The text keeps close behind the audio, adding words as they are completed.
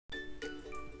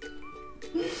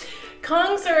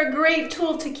Kongs are a great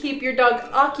tool to keep your dog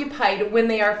occupied when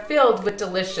they are filled with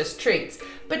delicious treats.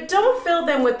 But don't fill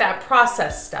them with that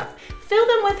processed stuff. Fill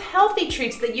them with healthy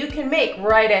treats that you can make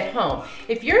right at home.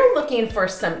 If you're looking for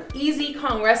some easy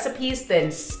Kong recipes,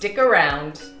 then stick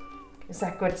around. Is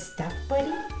that good stuff,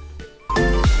 buddy?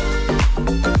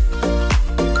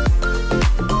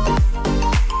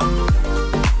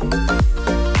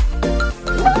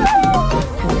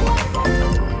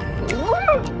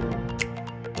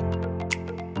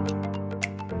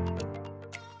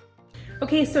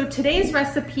 Okay, so today's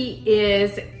recipe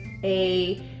is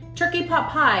a turkey pot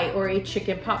pie or a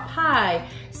chicken pot pie.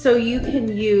 So you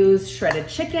can use shredded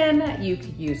chicken, you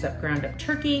could use ground up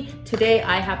turkey. Today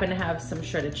I happen to have some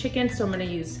shredded chicken, so I'm gonna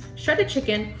use shredded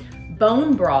chicken,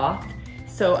 bone broth.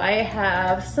 So I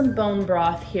have some bone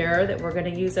broth here that we're gonna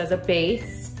use as a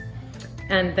base,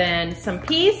 and then some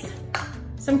peas,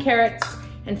 some carrots,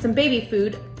 and some baby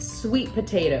food, sweet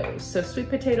potatoes. So sweet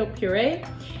potato puree,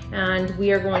 and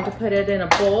we are going to put it in a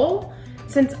bowl.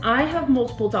 Since I have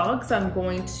multiple dogs, I'm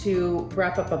going to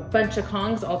wrap up a bunch of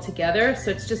Kongs all together,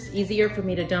 so it's just easier for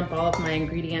me to dump all of my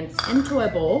ingredients into a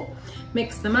bowl,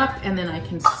 mix them up, and then I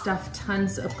can stuff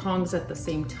tons of Kongs at the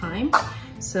same time.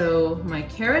 So my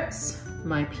carrots,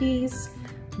 my peas,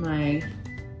 my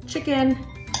chicken,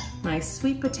 my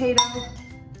sweet potato,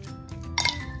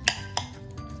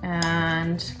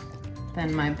 and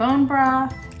then my bone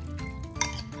broth,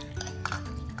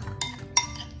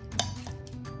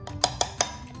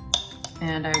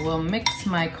 and I will mix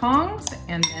my Kongs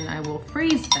and then I will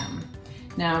freeze them.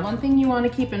 Now, one thing you want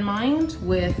to keep in mind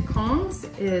with Kongs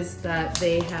is that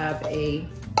they have a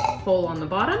hole on the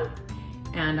bottom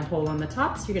and a hole on the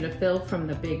top, so you're gonna fill from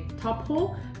the big top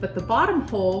hole, but the bottom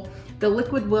hole, the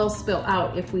liquid will spill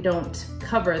out if we don't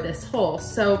cover this hole.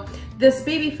 So this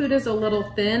baby food is a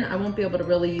little thin. I won't be able to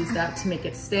really use that to make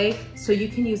it stay. So you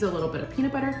can use a little bit of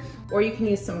peanut butter, or you can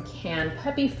use some canned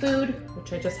puppy food,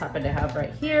 which I just happen to have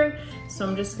right here. So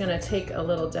I'm just gonna take a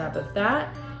little dab of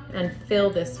that and fill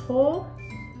this hole.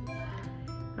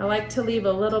 I like to leave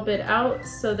a little bit out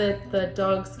so that the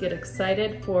dogs get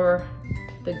excited for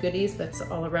the goodies that's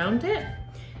all around it.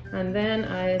 And then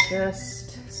I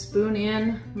just spoon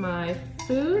in my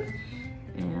food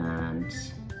and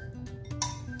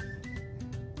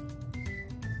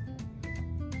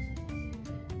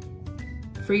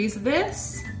freeze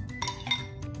this,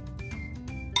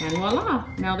 and voila,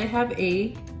 now they have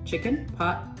a chicken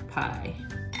pot pie.